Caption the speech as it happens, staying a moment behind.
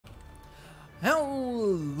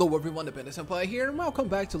Hello everyone, ThePandaSenpai here, and welcome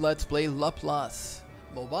back to Let's Play Laplace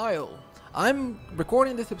Mobile. I'm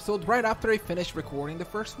recording this episode right after I finished recording the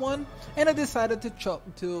first one, and I decided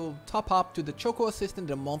to top up to the Choco Assistant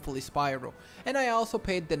the monthly spiral, and I also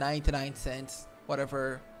paid the 99 cents,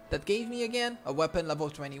 whatever that gave me again, a weapon,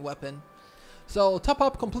 level 20 weapon. So top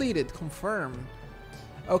up completed, confirmed.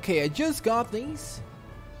 Okay, I just got these.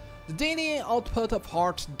 The daily output of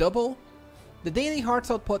hearts double. The daily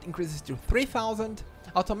hearts output increases to 3000.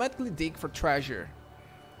 Automatically dig for treasure.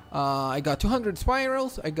 I got 200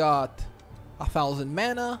 spirals, I got 1000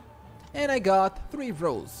 mana, and I got 3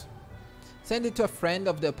 rows. Send it to a friend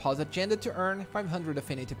of the opposite gender to earn 500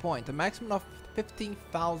 affinity points. A maximum of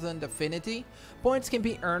 15,000 affinity points can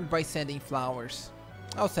be earned by sending flowers.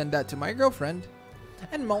 I'll send that to my girlfriend.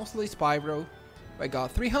 And monthly spiral, I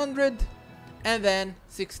got 300, and then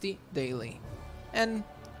 60 daily. And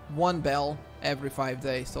 1 bell every 5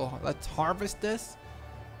 days. So let's harvest this.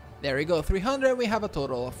 There we go, 300. We have a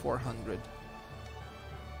total of 400.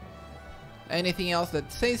 Anything else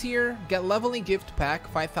that says here? Get leveling gift pack,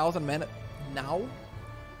 5,000 mana now.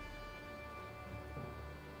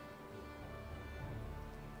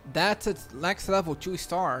 That's its next level, 2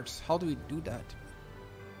 stars. How do we do that?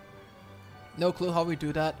 No clue how we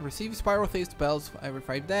do that. Receive spiral phase spells every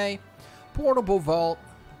 5 days. Portable vault.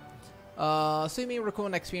 Swimming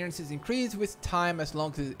recruitment experiences increase with time as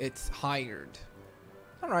long as it's hired.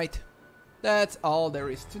 Alright, that's all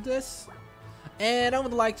there is to this. And I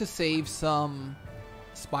would like to save some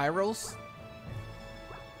spirals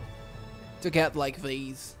to get like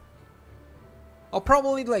these. I'll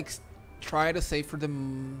probably like try to save for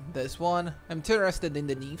them this one. I'm interested in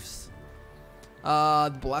the Neefs.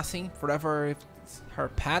 The blessing, forever, if it's her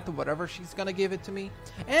pet or whatever, she's gonna give it to me.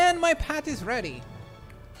 And my pet is ready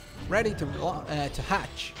to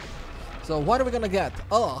hatch. So what are we gonna get?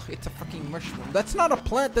 Oh, it's a fucking mushroom. That's not a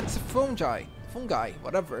plant, that's a fungi,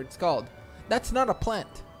 whatever it's called. That's not a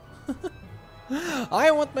plant.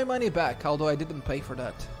 I want my money back, although I didn't pay for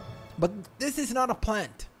that. But this is not a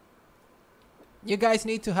plant. You guys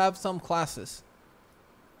need to have some classes.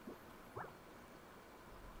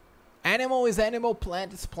 Animal is animal,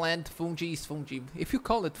 plant is plant, fungi is fungi. If you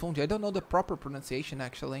call it fungi, I don't know the proper pronunciation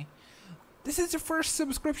actually. This is your first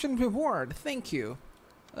subscription reward. Thank you.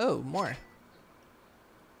 Oh, more.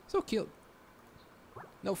 So cute.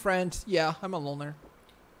 No friends. Yeah, I'm a loner.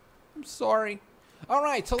 I'm sorry.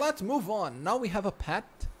 Alright, so let's move on. Now we have a pet.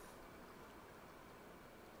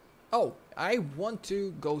 Oh, I want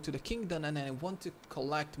to go to the kingdom and I want to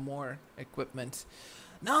collect more equipment.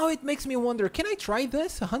 Now it makes me wonder, can I try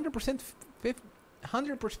this? 100%,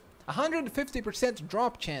 150%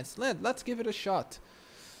 drop chance. Let's give it a shot.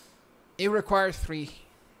 It requires 3.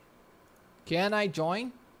 Can I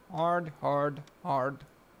join? Hard. La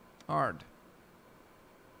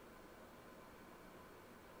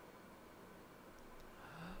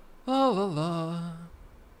la la.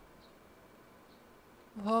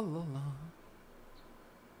 La la la.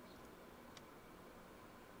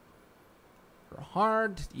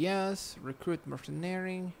 Hard, yes. Recruit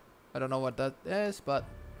mercenary. I don't know what that is, but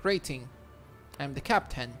rating. I'm the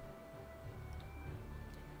captain.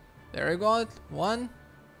 There we go. 1.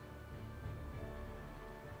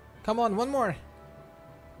 Come on, 1 more.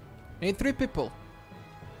 I need 3 people.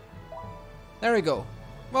 There we go.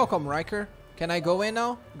 Welcome, Riker. Can I go in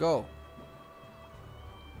now? Go.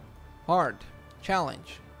 Hard.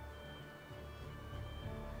 Challenge.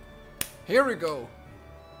 Here we go.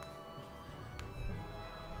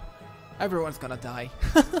 Everyone's gonna die.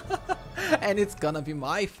 And it's gonna be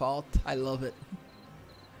my fault. I love it.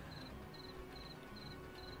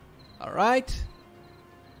 Alright.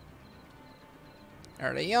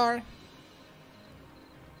 There they are.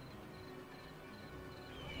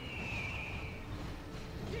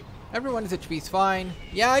 Everyone's HP is fine.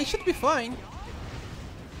 Yeah, I should be fine.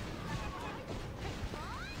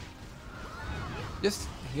 Just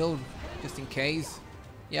heal, just in case.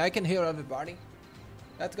 Yeah, I can heal everybody.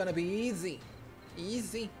 That's gonna be easy.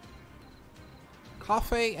 Easy.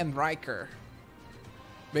 Coffee and Riker.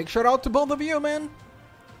 Big shout out to both of you, man.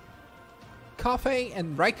 Coffee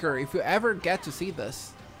and Riker, if you ever get to see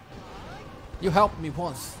this, you helped me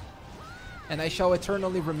once, and I shall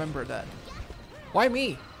eternally remember that. Why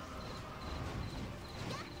me?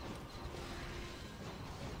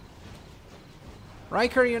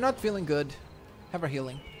 Riker, you're not feeling good. Have a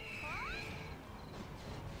healing.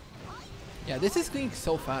 Yeah, this is going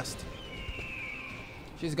so fast.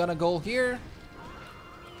 She's gonna go here.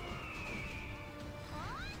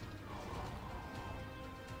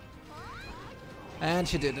 And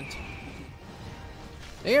she didn't.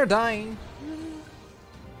 They are dying.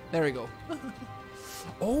 There we go.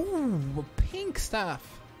 Oh, a pink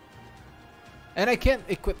staff. And I can't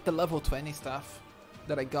equip the level 20 staff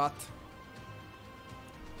that I got.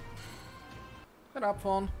 What up,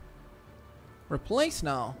 phone? Replace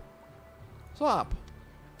now. Swap.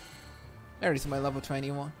 There is my level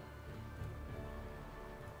 21.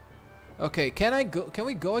 Okay, can I go? Can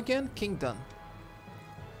we go again? Kingdom.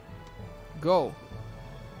 Go.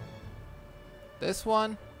 This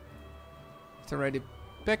one. It's already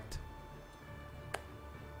picked.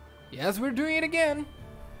 Yes, we're doing it again.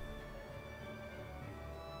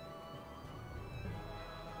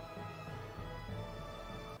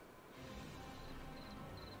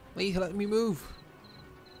 Please let me move.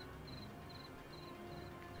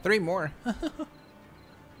 3 more.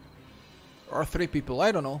 Or 3 people,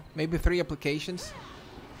 I don't know. Maybe 3 applications.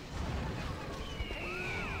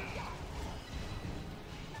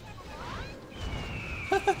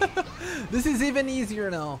 This is even easier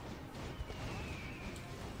now.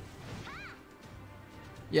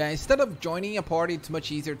 Yeah, instead of joining a party, it's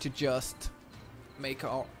much easier to just make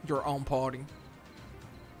your own party.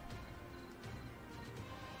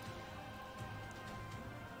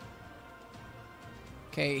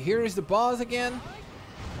 Okay, here is the boss again.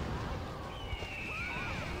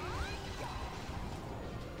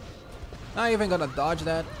 Not even gonna dodge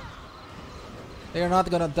that. They're not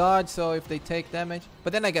gonna dodge, so if they take damage.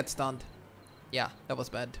 But then I get stunned. Yeah, that was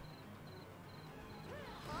bad.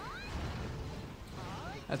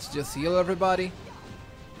 Let's just heal everybody.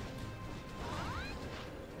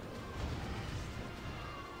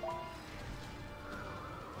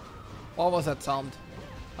 What was that sound?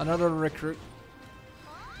 Another recruit.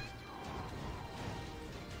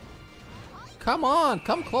 Come on,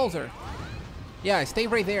 come closer. Yeah, stay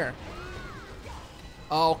right there.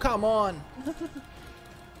 Oh, come on.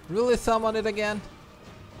 Really summon it again?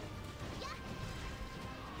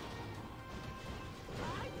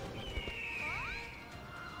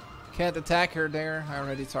 Can't attack her there.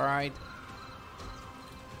 Already, it's alright.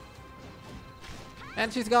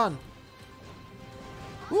 And she's gone.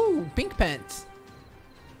 Ooh, pink pants.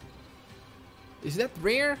 Is that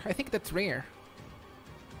rare? I think that's rare.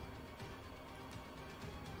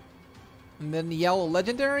 And then the yellow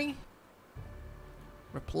legendary.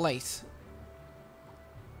 Replace.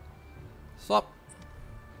 Swap.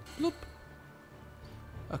 Bloop.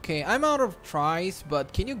 Okay, I'm out of tries,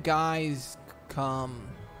 but can you guys come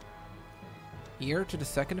here to the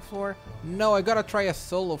 2nd floor? No, I gotta try a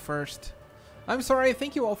solo first. I'm sorry,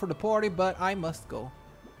 thank you all for the party, but I must go.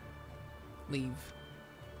 Leave.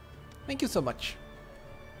 Thank you so much.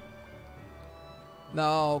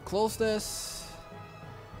 Now, close this.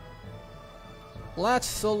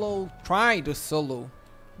 Let's try to solo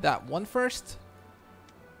that one first.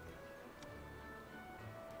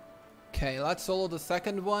 Okay, let's solo the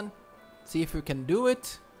 2nd one. See if we can do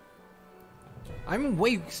it. I'm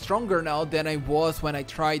way stronger now than I was when I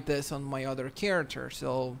tried this on my other character,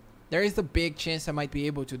 so there is a big chance I might be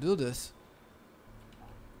able to do this.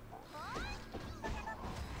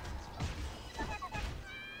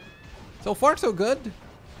 So far so good.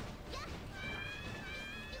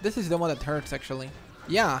 This is the one that hurts actually.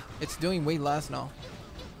 Yeah, it's doing way less now.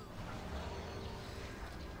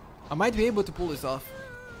 I might be able to pull this off.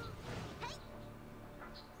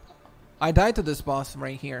 I died to this boss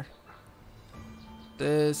right here.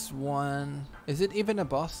 This one... Is it even a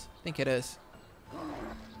boss? I think it is.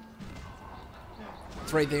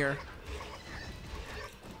 It's right there.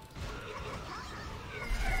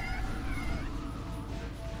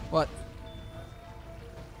 What?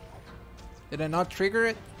 Did I not trigger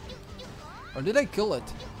it? Or did I kill it?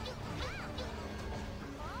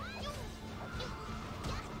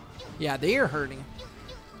 Yeah, they are hurting.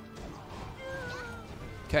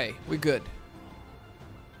 Okay, we're good.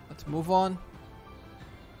 Let's move on.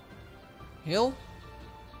 Heal.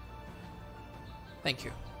 Thank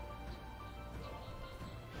you.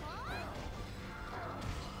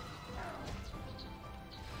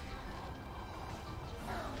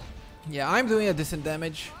 Yeah, I'm doing a decent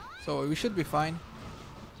damage, so we should be fine.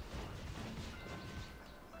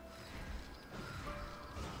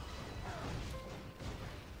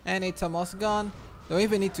 And it's almost gone. Don't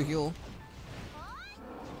even need to heal.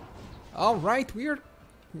 Alright, we're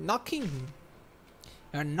knocking.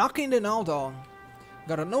 We're knocking the nail down.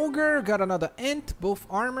 Got an ogre, got another ant, both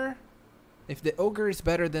armor. If the ogre is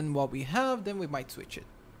better than what we have, then we might switch it.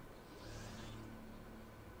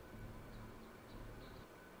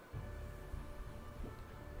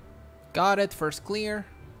 Got it, first clear.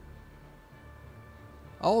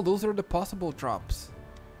 Oh, those are the possible drops.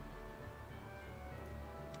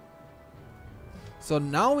 So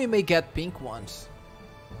now we may get pink ones.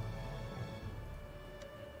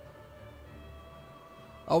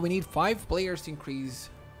 Oh, we need 5 players to increase.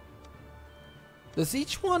 Does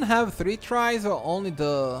each one have 3 tries or only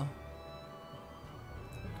the...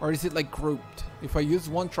 Or is it like grouped? If I use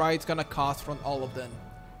 1 try, it's gonna cost from all of them.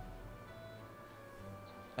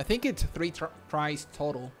 I think it's 3 tries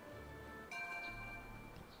total.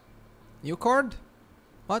 New card?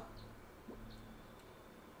 What?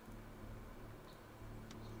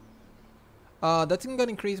 That's gonna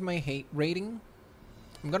increase my hate rating.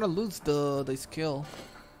 I'm gonna lose the skill.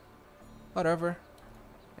 Whatever.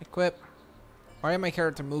 Equip. Why am my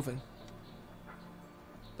character moving?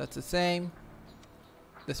 That's the same.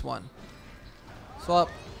 This one. Swap.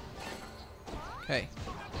 Okay.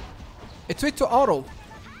 It switched to auto.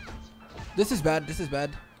 This is bad. This is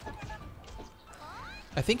bad.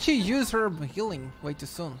 I think she used her healing way too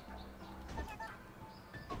soon.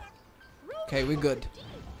 Okay, we're good.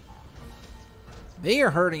 They are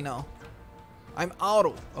hurting now. I'm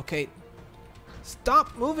auto. Okay.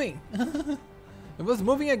 Stop moving. It was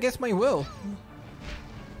moving against my will.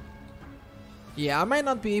 Yeah, I might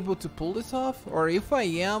not be able to pull this off, or if I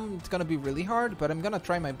am, it's gonna be really hard, but I'm gonna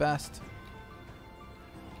try my best.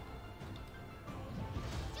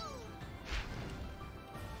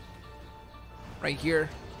 Right here.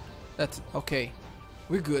 That's okay.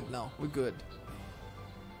 We're good now. We're good.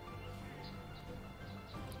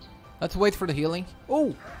 Let's wait for the healing.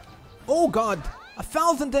 Oh! Oh god!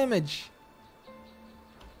 1,000 damage!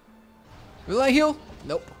 Will I heal?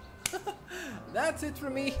 Nope. That's it for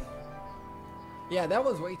me. Yeah, that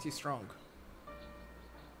was way too strong.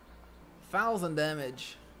 1,000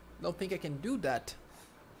 damage. Don't think I can do that.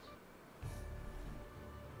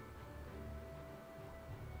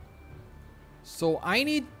 So I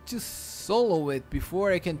need to solo it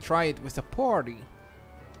before I can try it with a party.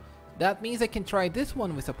 That means I can try this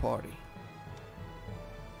one with a party.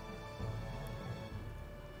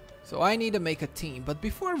 So I need to make a team. But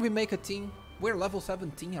before we make a team, we're level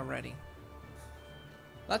 17 already.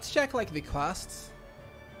 Let's check like the quests.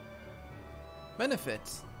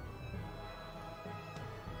 Benefits.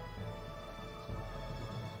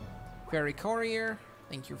 Fairy Courier.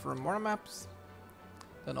 Thank you for more maps.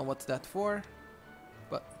 Don't know what's that for.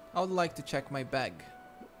 But I would like to check my bag.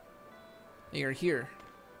 They are here.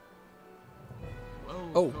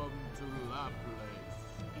 Welcome to Laplace.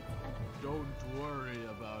 Don't worry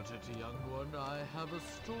about it, young one. I have a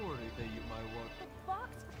story that you might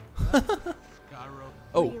want. Scarab.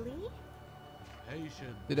 Oh. Really?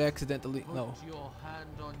 Patient. Did I accidentally? Put No. your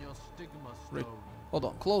hand on your stigma stone. Hold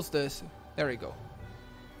on. Close this. There we go.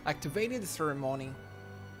 Activated the ceremony.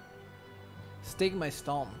 Stigma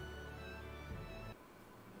Stone.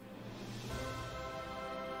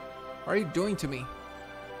 What are you doing to me?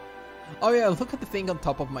 Oh yeah, look at the thing on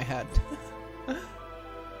top of my head.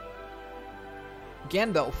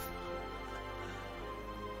 Gandalf.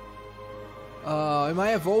 Am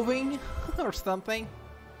I evolving or something?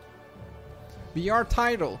 BR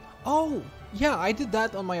title. Oh, yeah, I did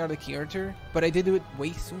that on my other character, but I did it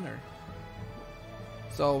way sooner.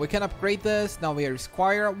 So we can upgrade this. Now we are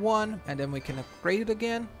Squire at 1, and then we can upgrade it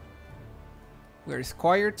again. We are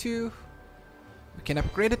Squire 2. We can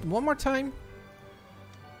upgrade it one more time.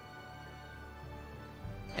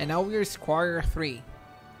 And now we are Squire 3.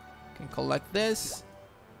 Can collect this.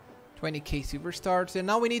 20k silver stars. And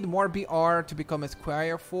now we need more BR to become a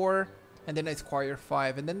Squire 4. And then a Squire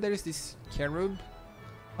 5. And then there's this cherub.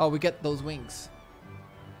 Oh, we get those wings.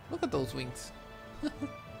 Look at those wings.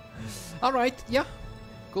 Alright, yeah.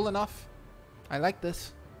 Cool enough. I like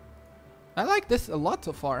this. I like this a lot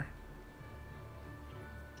so far.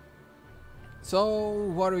 So,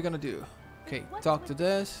 what are we gonna do? Okay, talk to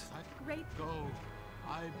this. Great. Go.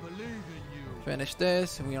 I believe in you. Finish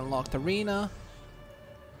this. And we unlocked arena.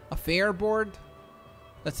 Affair board.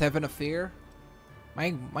 Let's have an affair.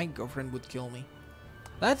 My girlfriend would kill me.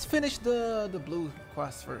 Let's finish the blue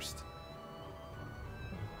quest first.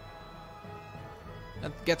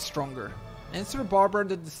 Let's get stronger. Answer Barber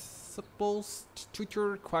the disciples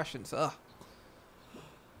tutor questions.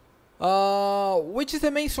 Which is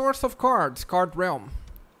the main source of cards? Card realm.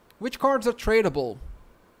 Which cards are tradable?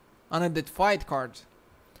 Unidentified cards.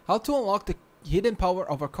 How to unlock the hidden power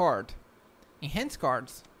of a card. Enhance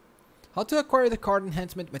cards. How to acquire the card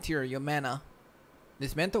enhancement material mana.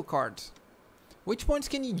 Dismantle cards. Which points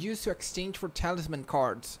can you use to exchange for talisman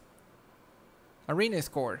cards? Arena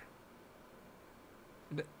score.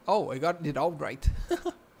 Oh, I got it all right.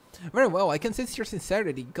 Very well, I can sense your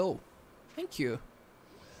sincerity. Go. Thank you.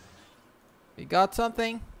 We got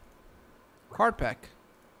something. Card pack.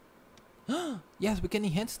 Yes, we can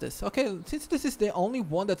enhance this. Okay, since this is the only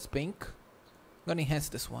one that's pink, I'm gonna enhance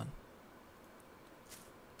this one.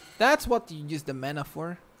 That's what you use the mana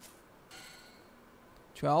for.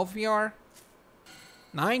 12 VR.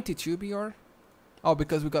 92 BR. Oh,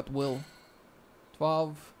 because we got will.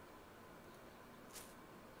 12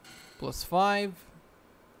 plus 5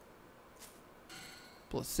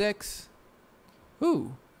 plus 6.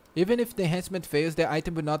 Ooh. Even if the enhancement fails, the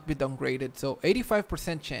item will not be downgraded. So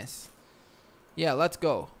 85% chance. Yeah, let's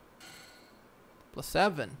go. Plus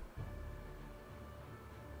 7.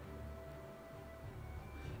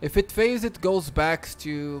 If it fails, it goes back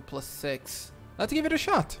to plus 6. Let's give it a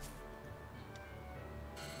shot.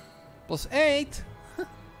 Plus 8.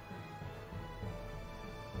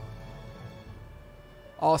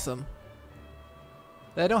 Awesome.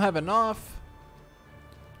 They don't have enough.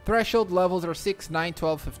 Threshold levels are 6, 9,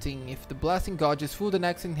 12, 15. If the blasting gauge is full, the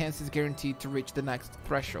next enhance is guaranteed to reach the next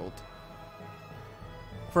threshold.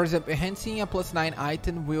 For example, enhancing a plus 9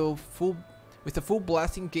 item with a full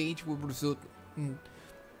blasting gauge will result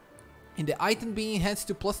in the item being enhanced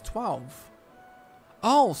to plus 12.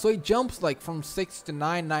 Oh, so it jumps like from 6 to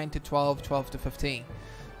 9, 9 to 12, 12 to 15.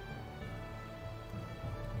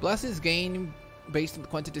 Blastings gain based on the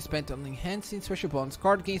quantity spent on enhancing special bonus.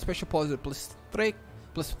 Card gain special positive plus 3,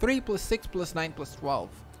 plus 6, plus 9, plus 12,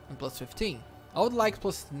 and plus 15. I would like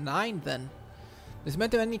plus 9 then.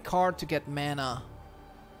 Dismantle any card to get mana.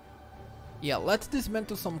 Yeah, let's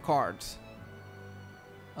dismantle some cards.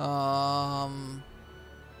 Where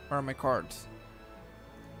are my cards?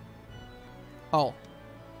 Oh.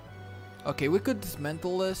 Okay, we could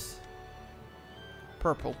dismantle this.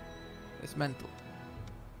 Purple. Dismantle.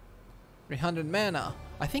 300 mana.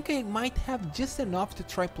 I think I might have just enough to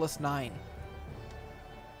try plus 9.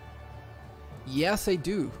 Yes, I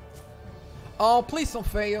do. Oh, please don't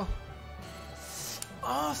fail.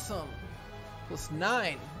 Awesome. Plus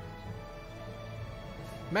 9.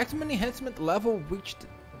 Maximum enhancement level reached.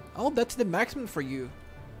 Oh, that's the maximum for you.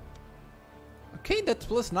 Okay, that's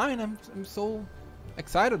plus 9. I'm so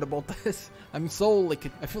excited about this. I'm so like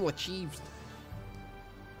I feel achieved.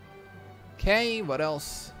 Okay, what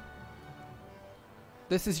else?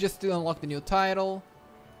 This is just to unlock the new title.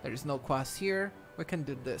 There is no quest here. We can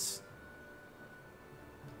do this.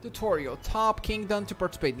 Tutorial. Top Kingdom to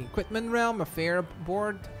participate in Equipment Realm, Affair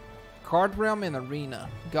Board, Card Realm, and Arena.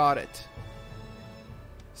 Got it.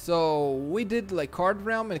 So we did like Card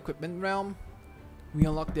Realm and Equipment Realm. We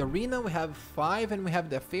unlocked the Arena, we have 5, and we have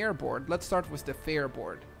the Affair Board. Let's start with the Affair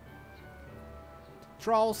Board.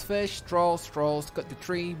 Trolls, fish, trolls, cut the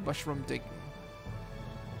tree, mushroom digging.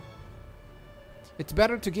 It's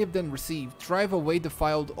better to give than receive. Drive away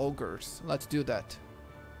defiled ogres. Let's do that.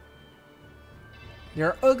 There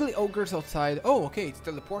are ugly ogres outside. Oh, okay, it's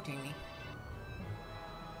teleporting me.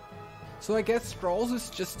 So I guess trolls is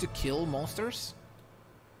just to kill monsters.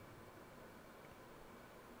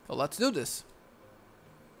 So let's do this.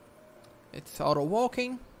 It's auto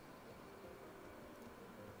walking.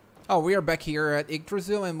 Oh, we are back here at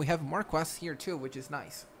Yggdrasil and we have more quests here too, which is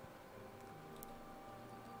nice.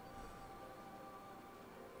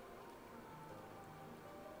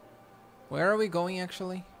 Where are we going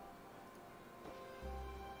actually?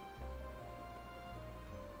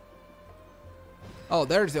 Oh,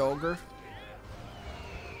 there's the ogre.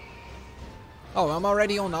 Oh, I'm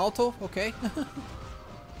already on auto? Okay.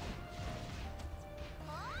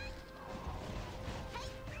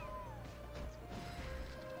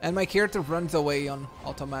 And my character runs away on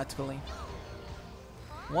automatically.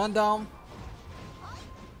 1 down.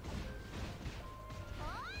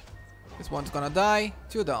 This one's gonna die.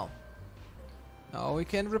 2 down. Now we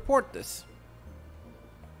can report this.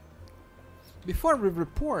 Before we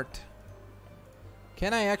report,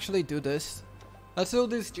 can I actually do this? Let's do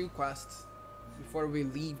these 2 quests before we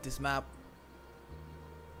leave this map.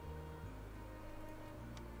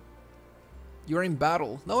 You're in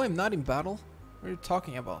battle. No, I'm not in battle. What are you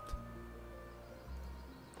talking about?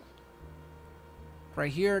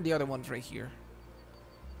 Right here, the other one's right here.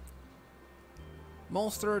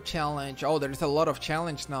 Monster challenge. Oh, there's a lot of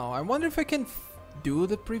challenge now. I wonder if I can do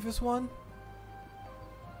the previous one.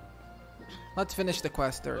 Let's finish the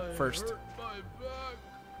quest first.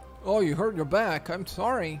 Oh, you hurt your back. I'm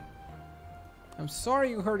sorry. I'm sorry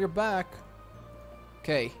you hurt your back.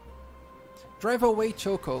 Okay. Drive away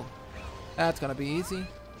Choco. That's gonna be easy.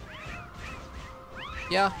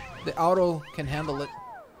 Yeah, the auto can handle it.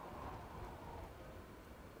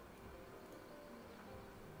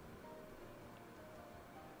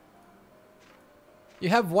 You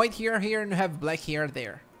have white hair here and you have black hair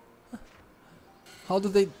there. How do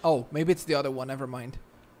they... Oh, maybe it's the other one, never mind.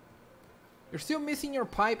 You're still missing your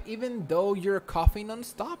pipe even though you're coughing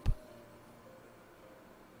non-stop?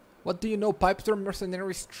 What do you know? Pipes are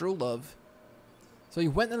mercenaries' true love. So you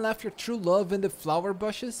went and left your true love in the flower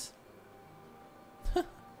bushes?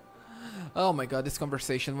 Oh my god, this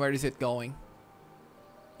conversation, where is it going?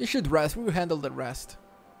 You should rest, we will handle the rest.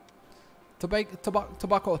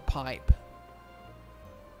 Tobacco pipe.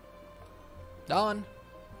 Done.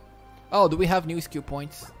 Oh, do we have new skill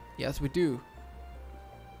points? Yes, we do.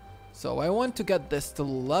 So I want to get this to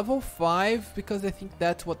level 5 because I think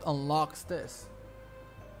that's what unlocks this.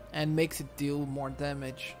 And makes it deal more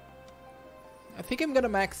damage. I think I'm gonna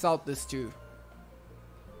max out this too.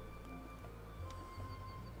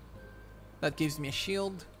 That gives me a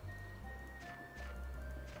shield.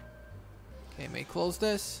 Okay, may close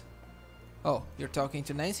this. Oh, you're talking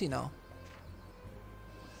to Nancy now.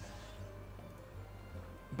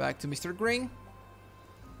 Back to Mr. Green.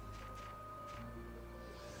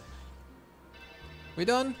 We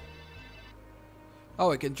done?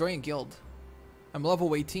 Oh, I can join a guild. I'm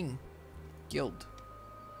level 18. Guild.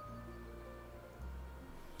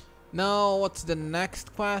 Now, what's the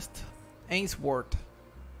next quest? Ainsworth.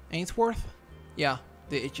 Ainsworth? Yeah,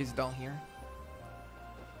 the itch is down here.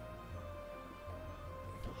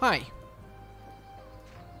 Hi.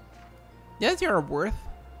 Yes, you're worth.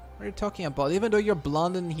 What are you talking about? Even though you're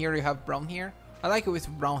blonde and here you have brown hair? I like it with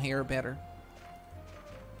brown hair better.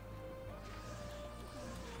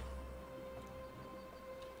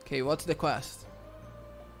 Okay, what's the quest?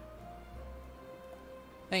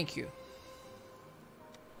 Thank you.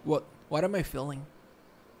 What am I feeling?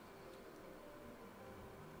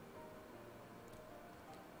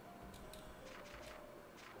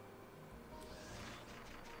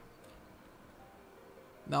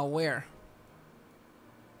 Now where?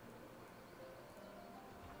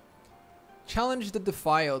 Challenge the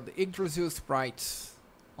defiled Yggdrasil sprites.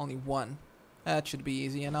 Only one. That should be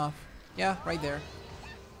easy enough. Yeah, right there.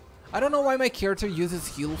 I don't know why my character uses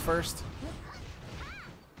heal first.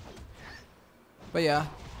 But yeah.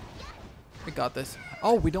 We got this.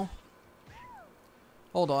 Oh, we don't.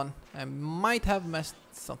 Hold on. I might have messed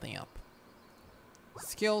something up.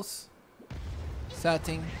 Skills.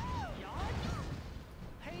 Setting.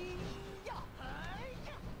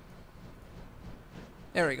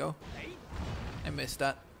 There we go. I missed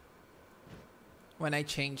that. When I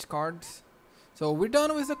changed cards. So we're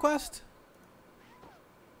done with the quest?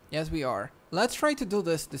 Yes, we are. Let's try to do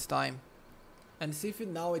this time. And see if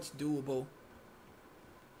now it's doable.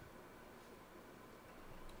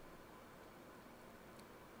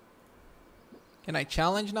 Can I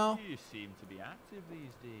challenge now? You seem to be active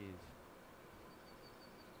these days.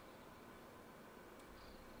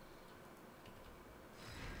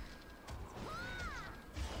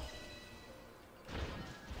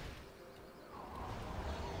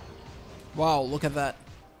 Wow, look at that.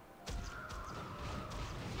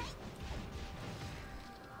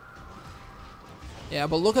 Yeah,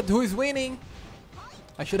 but look at who is winning.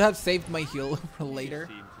 I should have saved my heal for later.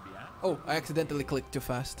 Oh, I accidentally clicked too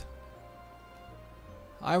fast.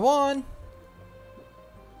 I won.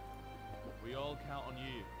 We all count on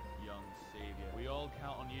you, young savior. We all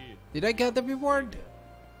count on you. Did I get the reward?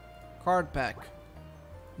 Card pack.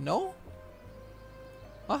 No?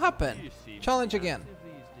 What happened? Challenge again.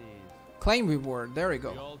 Claim reward. There we We go.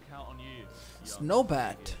 all count on you.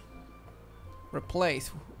 Snowbat.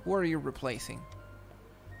 Replace. Who are you replacing?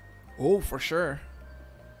 Oh, for sure.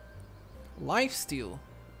 Lifesteal.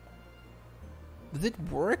 Does it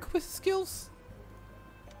work with skills?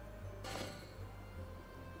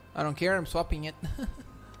 I don't care, I'm swapping it.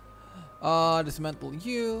 Dismantle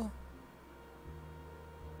you.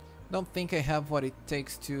 Don't think I have what it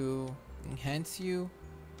takes to enhance you.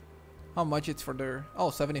 How much it's for the... Oh,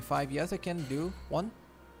 75. Yes, I can do one.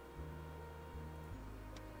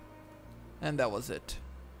 And that was it.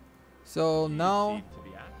 So now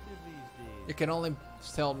you can only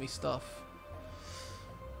sell me stuff.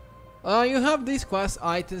 You have these quest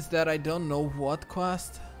items that I don't know what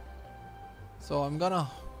quest. So I'm gonna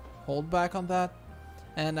hold back on that.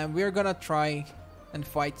 And then we're gonna try and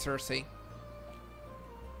fight Cersei.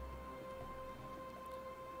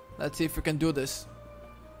 Let's see if we can do this.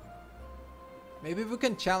 Maybe we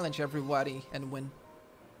can challenge everybody and win.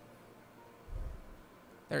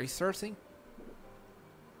 There is Cersei.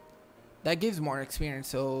 That gives more experience,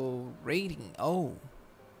 so rating. Oh,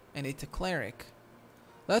 and it's a cleric.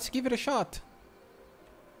 Let's give it a shot.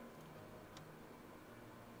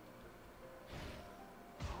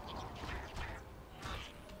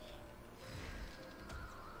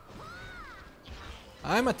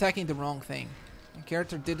 I'm attacking the wrong thing. My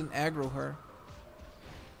character didn't aggro her.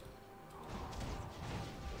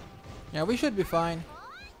 Yeah, we should be fine.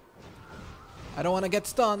 I don't want to get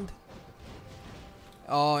stunned.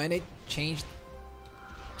 Oh, and it changed.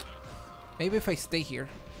 Maybe if I stay here.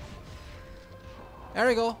 There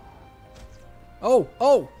we go. Oh,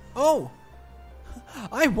 oh, oh!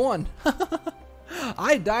 I won!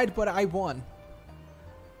 I died, but I won.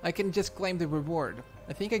 I can just claim the reward.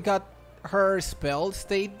 I think I got her spell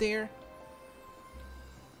stayed there.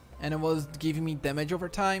 And it was giving me damage over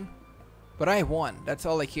time. But I won. That's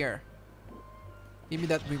all I care. Give me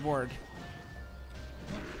that reward.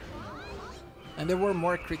 And there were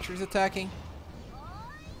more creatures attacking.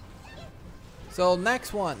 So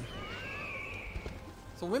next one.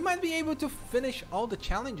 So we might be able to finish all the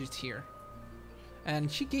challenges here. And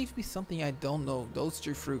she gave me something I don't know. Those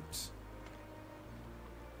 2 fruits.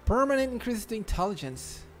 Permanent increases to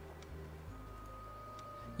intelligence.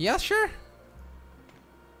 Yeah, sure.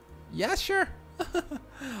 Yeah, sure.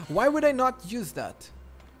 Why would I not use that?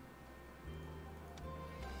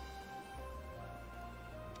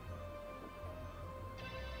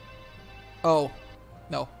 Oh,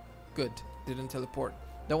 no. Good. Didn't teleport.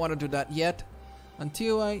 Don't want to do that yet.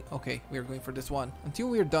 Until I... Okay, we're going for this one. Until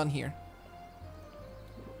we're done here.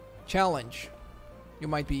 Challenge. You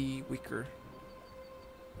might be weaker.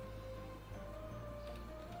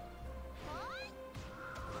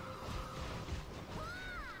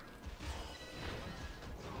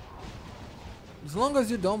 As long as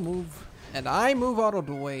you don't move. And I move out of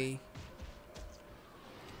the way.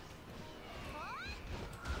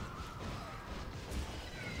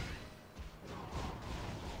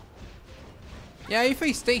 Yeah, if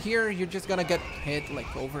I stay here, you're just gonna get hit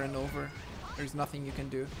like over and over. There's nothing you can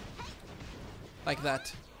do. Like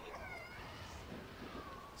that.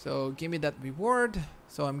 So give me that reward.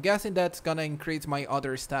 So I'm guessing that's gonna increase my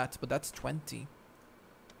other stats, but that's 20.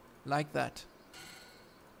 Like that.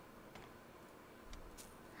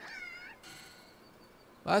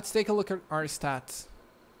 Let's take a look at our stats.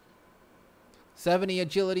 70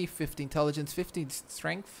 agility, 50 intelligence, 50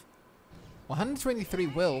 strength, 123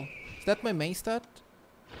 will. Is that my main stat?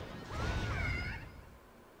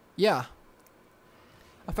 Yeah.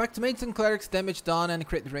 Affects mages and clerics, damage done, and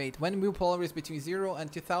crit rate. When willpower is between 0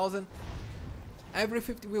 and 2000, every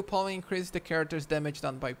 50 willpower increases the character's damage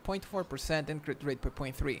done by 0.4% and crit rate by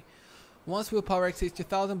 0.3. Once willpower exceeds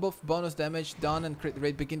 2000, both bonus damage done and crit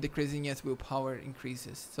rate begin decreasing as willpower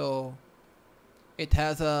increases. So it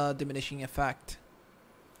has a diminishing effect.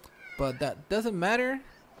 But that doesn't matter.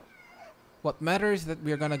 What matters is that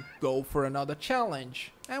we are gonna go for another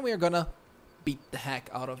challenge. And we are gonna beat the heck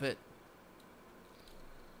out of it.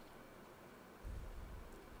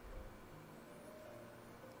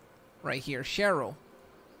 Right here, Cheryl.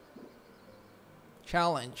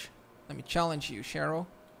 Challenge. Let me challenge you, Cheryl.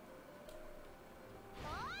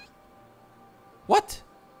 What?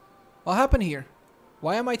 What happened here?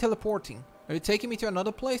 Why am I teleporting? Are you taking me to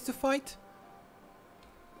another place to fight?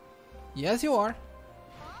 Yes, you are.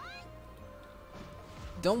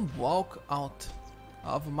 Don't walk out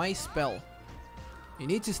of my spell. You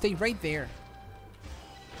need to stay right there.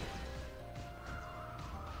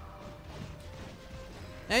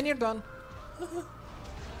 And you're done.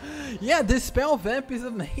 Yeah, this spell vamp is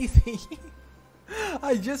amazing.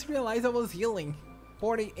 I just realized I was healing.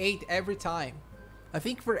 48 every time. I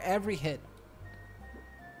think for every hit.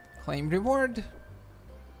 Claim reward.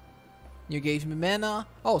 You gave me mana.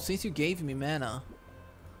 Oh, since you gave me mana.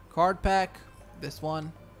 Card pack. This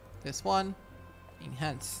one. This one.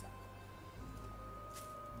 Enhance.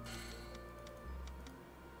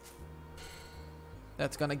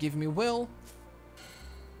 That's gonna give me will.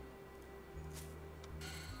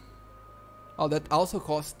 Oh, that also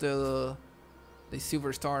costs the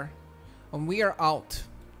silver star. And we are out.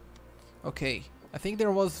 Okay. I think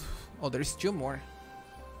there was... Oh, there's 2 more.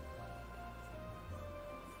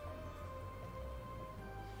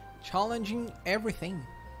 Challenging everything.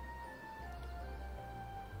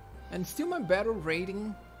 And still my battle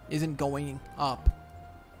rating isn't going up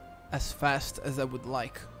as fast as I would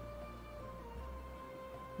like.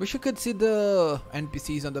 Wish you could see the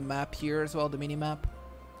NPCs on the map here as well, the mini-map.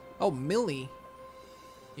 Oh, Millie.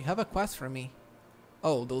 You have a quest for me.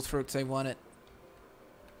 Oh, those fruits I wanted.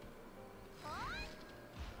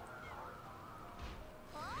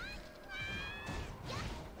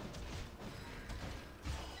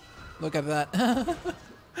 Look at that.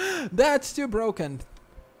 That's too broken.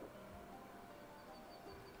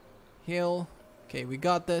 Heal. Okay, we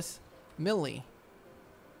got this. Millie.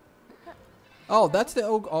 Oh, that's the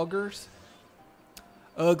ogres.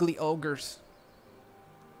 Ugly ogres.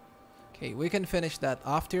 Okay, we can finish that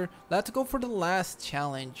after. Let's go for the last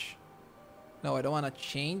challenge. No, I don't want to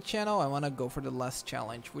change channel. I want to go for the last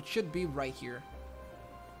challenge, which should be right here.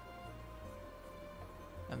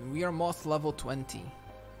 And we are almost level 20.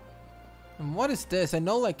 And what is this? I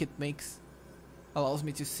know like it makes Allows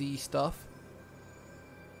me to see stuff.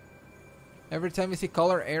 Every time you see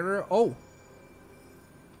color error. Oh!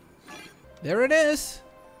 There it is!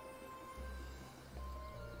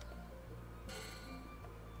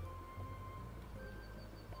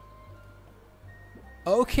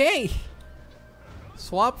 Okay!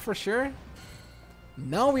 Swap for sure.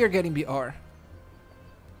 Now we are getting BR.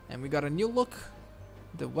 And we got a new look.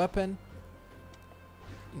 The weapon.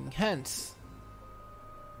 Enhance.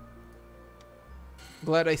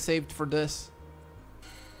 Glad I saved for this.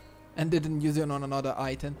 And didn't use it on another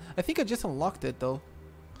item. I think I just unlocked it though.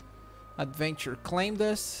 Adventure. Claim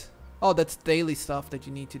this. Oh, that's daily stuff that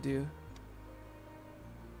you need to do.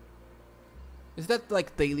 Is that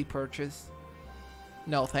like daily purchase?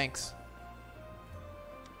 No, thanks.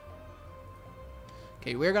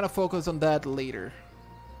 Okay, we're gonna focus on that later.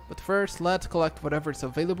 But first, let's collect whatever is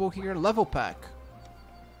available here. Level pack.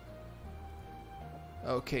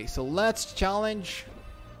 Okay, so let's challenge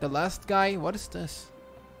the last guy. What is this?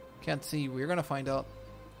 Can't see. We're gonna find out.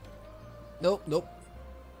 Nope, nope.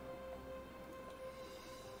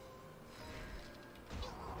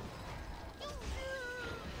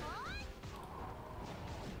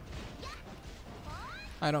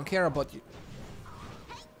 I don't care about you.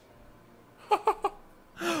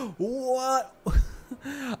 What?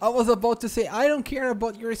 I was about to say, I don't care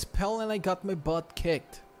about your spell, and I got my butt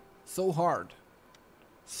kicked. So hard.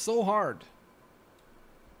 So hard.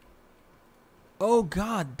 Oh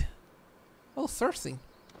god. Oh, Cersei.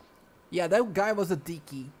 Yeah, that guy was a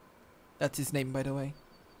Diki. That's his name, by the way.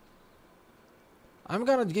 I'm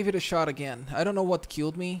gonna give it a shot again. I don't know what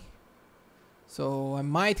killed me. So I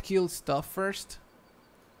might kill stuff first.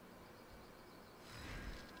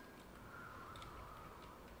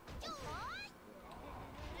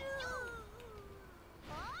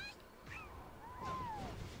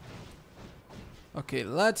 Okay,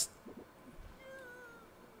 let's...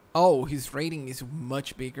 Oh, his rating is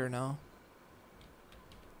much bigger now.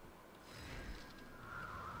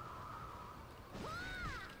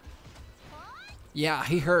 Yeah,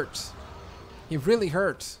 he hurts. He really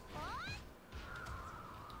hurts.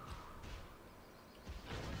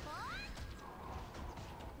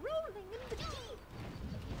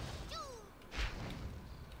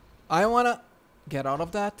 I wanna get out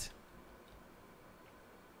of that.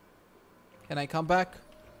 Can I come back?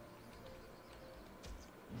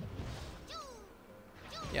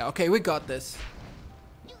 Yeah, okay, we got this.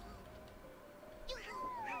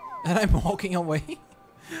 And I'm walking away.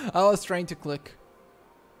 I was trying to click.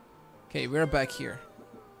 Okay, we're back here.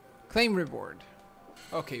 Claim reward.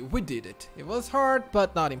 Okay, we did it. It was hard,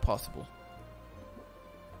 but not impossible.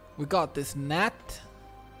 We got this net.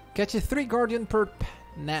 Catches 3 guardian per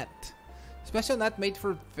net. Special net made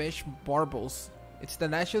for fish barbels. It's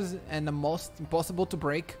tenacious and the most impossible to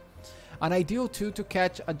break. An ideal tool to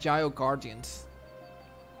catch agile guardians.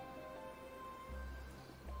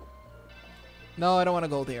 No, I don't want to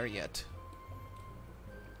go there yet.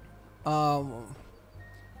 I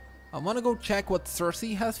want to go check what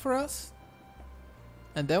Cersei has for us.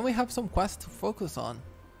 And then we have some quests to focus on.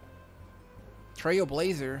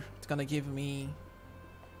 Trailblazer. It's gonna give me...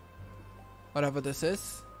 whatever this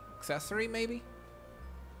is. Accessory, maybe?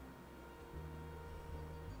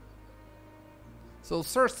 So,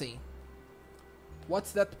 Cersei.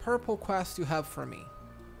 What's that purple quest you have for me?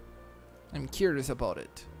 I'm curious about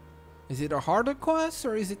it. Is it a harder quest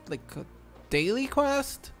or is it like a daily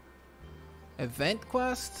quest? Event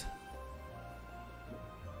quest?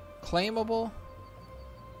 Claimable?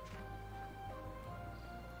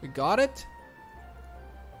 We got it?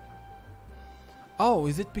 Oh,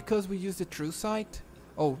 is it because we used the true sight?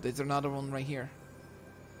 Oh, there's another one right here.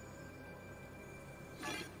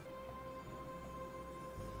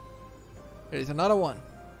 There's another one.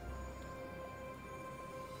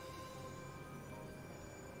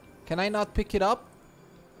 Can I not pick it up?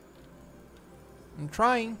 I'm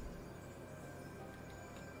trying.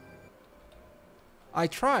 I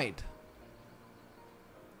tried.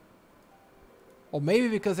 Or maybe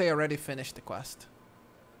because I already finished the quest.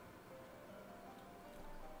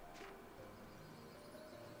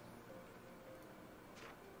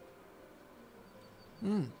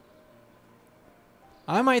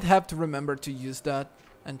 I might have to remember to use that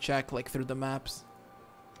and check like through the maps.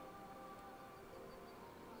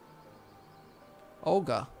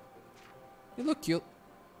 Olga. You look cute.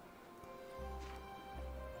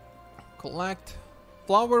 Collect.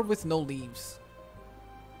 Flower with no leaves.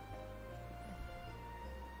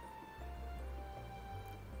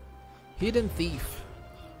 Hidden Thief.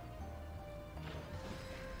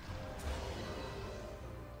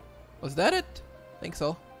 Was that it? Think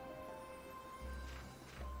so.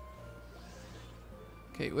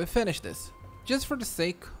 Okay, we finished this. Just for the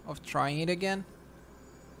sake of trying it again.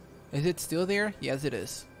 Is it still there? Yes, it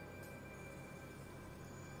is.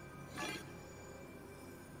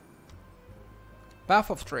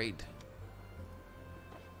 Path of Trade.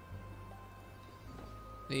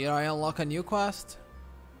 Did I unlock a new quest?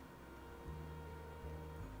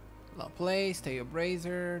 Laplace, stay a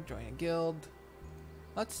brazier, join a guild.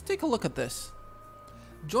 Let's take a look at this.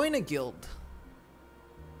 Join a guild.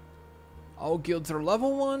 All guilds are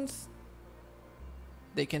level 1s.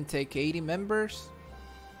 They can take 80 members.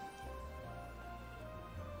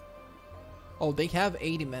 Oh, they have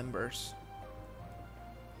 80 members.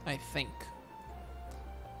 I think.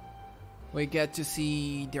 We get to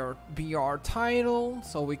see their BR title,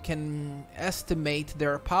 so we can estimate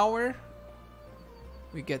their power.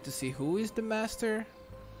 We get to see who is the master.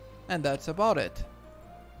 And that's about it.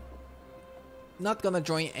 Not gonna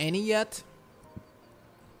join any yet.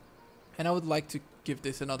 And I would like to give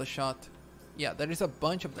this another shot. Yeah, there is a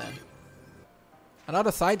bunch of them.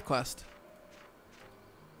 Another side quest.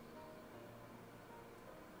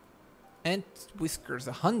 And Whiskers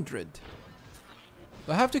 100.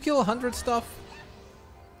 Do I have to kill 100 stuff?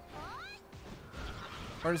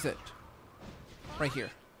 Where is it? Right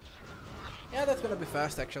here. Yeah, that's gonna be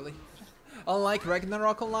fast actually. Unlike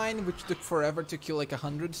Ragnarok Online, which took forever to kill like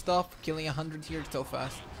 100 stuff, killing 100 here is so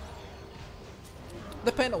fast.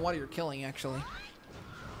 Depends on what you're killing actually.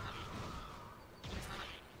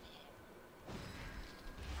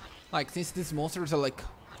 Like, since these monsters are like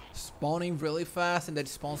spawning really fast and that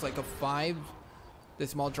spawns like a 5, the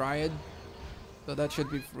small dryad, so that should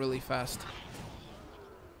be really fast.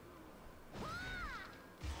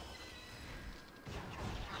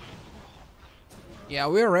 Yeah,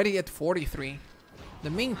 we're already at 43. The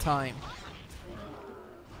meantime,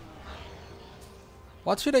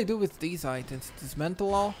 what should I do with these items?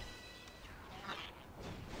 Dismantle all?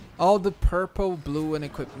 All the purple, blue, and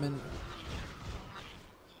equipment.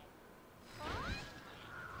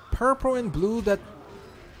 Purple and blue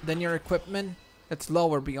than your equipment? That's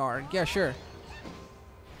lower BR. Yeah, sure.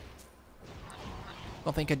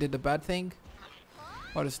 Don't think I did a bad thing.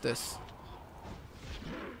 What is this?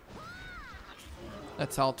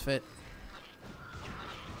 That's outfit.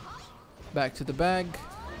 Back to the bag.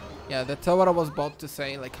 Yeah, that's what I was about to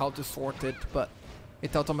say, like how to sort it, but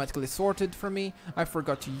it automatically sorted for me. I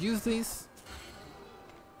forgot to use these.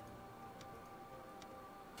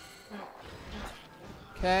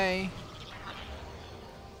 Okay.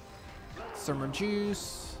 Summer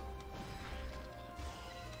juice.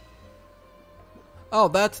 Oh,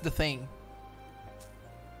 that's the thing.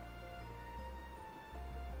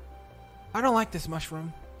 I don't like this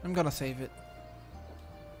mushroom. I'm gonna save it.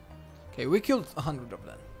 Okay, we killed 100 of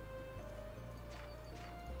them.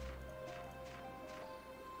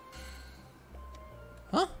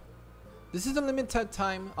 Huh? This is a limited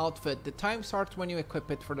time outfit. The time starts when you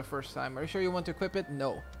equip it for the first time. Are you sure you want to equip it?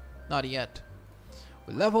 No, not yet.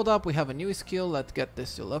 We leveled up, we have a new skill. Let's get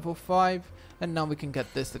this to level 5. And now we can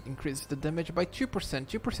get this that increases the damage by 2%.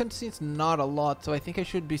 2% seems not a lot, so I think I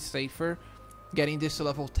should be safer getting this to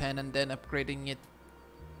level 10 and then upgrading it.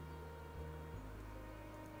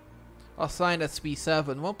 Assigned at speed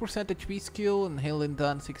 7. 1% HP skill and healing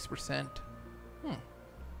done 6%.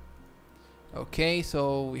 Okay,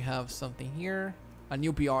 so we have something here. A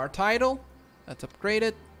new BR title. That's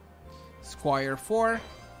upgraded. Squire 4.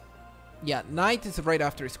 Yeah, Knight is right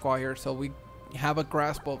after Squire, so we have a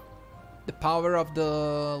grasp of the power of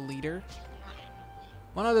the leader.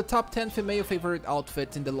 One of the top 10 female favorite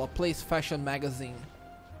outfits in the Laplace fashion magazine.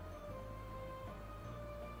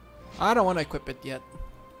 I don't want to equip it yet.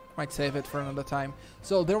 Might save it for another time.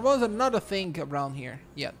 So there was another thing around here.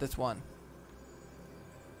 Yeah, this one.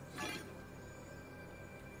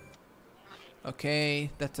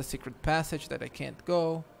 Okay, that's a secret passage that I can't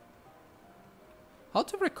go. How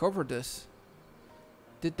to recover this?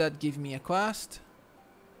 Did that give me a quest?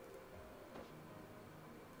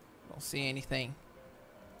 Don't see anything.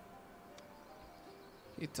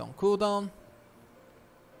 It's on cooldown.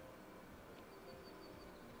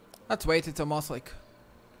 Let's wait, it's almost like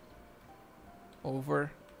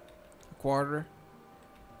over a quarter.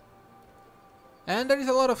 And there is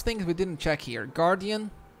a lot of things we didn't check here.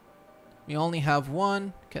 Guardian. We only have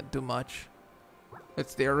one, can't do much.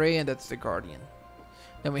 That's the array and that's the guardian.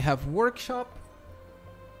 Then we have workshop.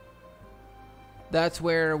 That's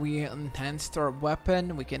where we enhanced our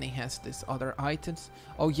weapon. We can enhance these other items.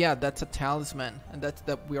 Oh yeah, that's a talisman. And that's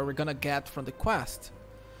that we are gonna get from the quest.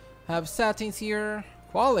 Have settings here.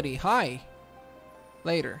 Quality, high.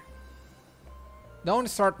 Later. Don't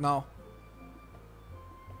start now.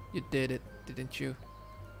 You did it, didn't you?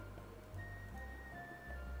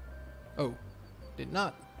 Oh, did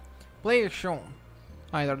not. Player shown.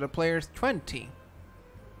 Either the player's 20.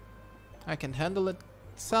 I can handle it.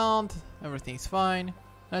 Sound, everything's fine.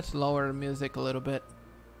 Let's lower the music a little bit.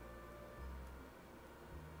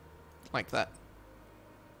 Like that.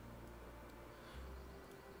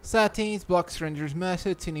 Settings, block stranger's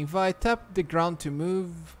message, and invite, tap the ground to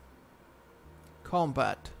move.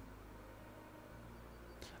 Combat.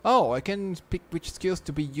 Oh, I can pick which skills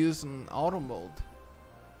to be used in auto mode.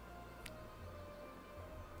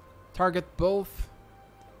 Target both.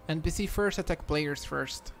 NPC first, attack players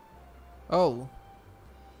first. Oh.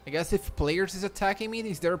 I guess if players is attacking me,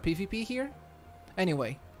 is there a PvP here?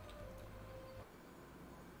 Anyway.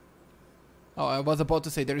 Oh, I was about to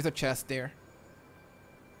say there is a chest there.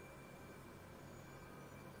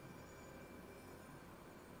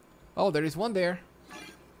 Oh, there is one there.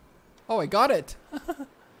 Oh, I got it.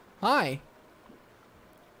 Hi.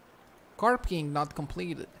 Carp King not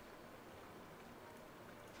completed.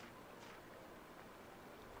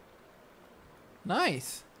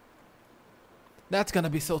 Nice. That's gonna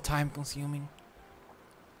be so time consuming.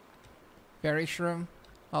 Fairy shroom.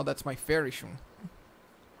 Oh, that's my fairy shroom.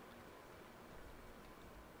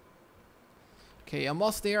 Okay,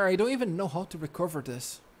 almost there. I don't even know how to recover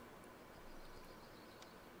this.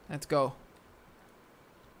 Let's go.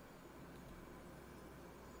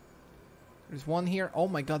 There's one here. Oh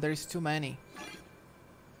my god, there's too many.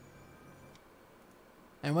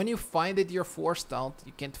 And when you find it, you're forced out.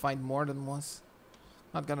 You can't find more than once.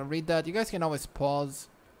 Not gonna read that. You guys can always pause.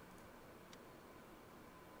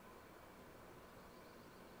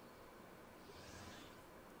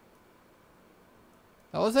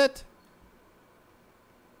 That was it.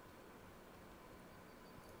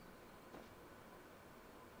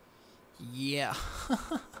 Yeah.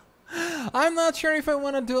 I'm not sure if I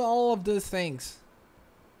want to do all of these things.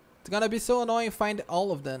 It's gonna be so annoying to find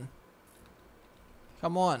all of them.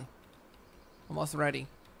 Come on. Almost ready.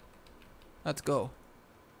 Let's go.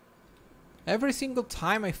 Every single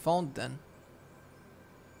time I found them.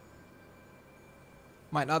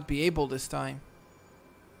 Might not be able this time.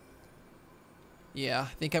 Yeah,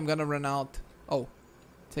 I think I'm gonna run out. Oh,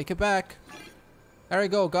 take it back. There we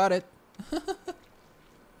go, got it.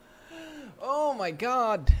 Oh my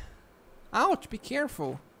god. Ouch, be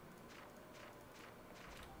careful.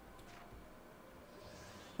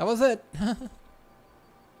 That was it.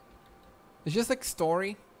 It's just like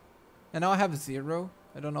story. And now I have 0.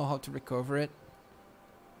 I don't know how to recover it.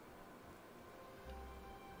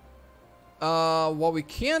 What we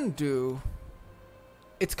can do...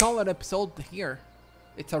 It's called an episode here.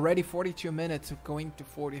 It's already 42 minutes going to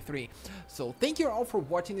 43. So thank you all for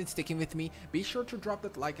watching and sticking with me. Be sure to drop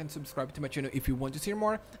that like and subscribe to my channel if you want to see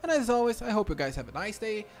more. And as always, I hope you guys have a nice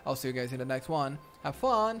day. I'll see you guys in the next one. Have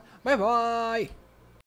fun. Bye bye.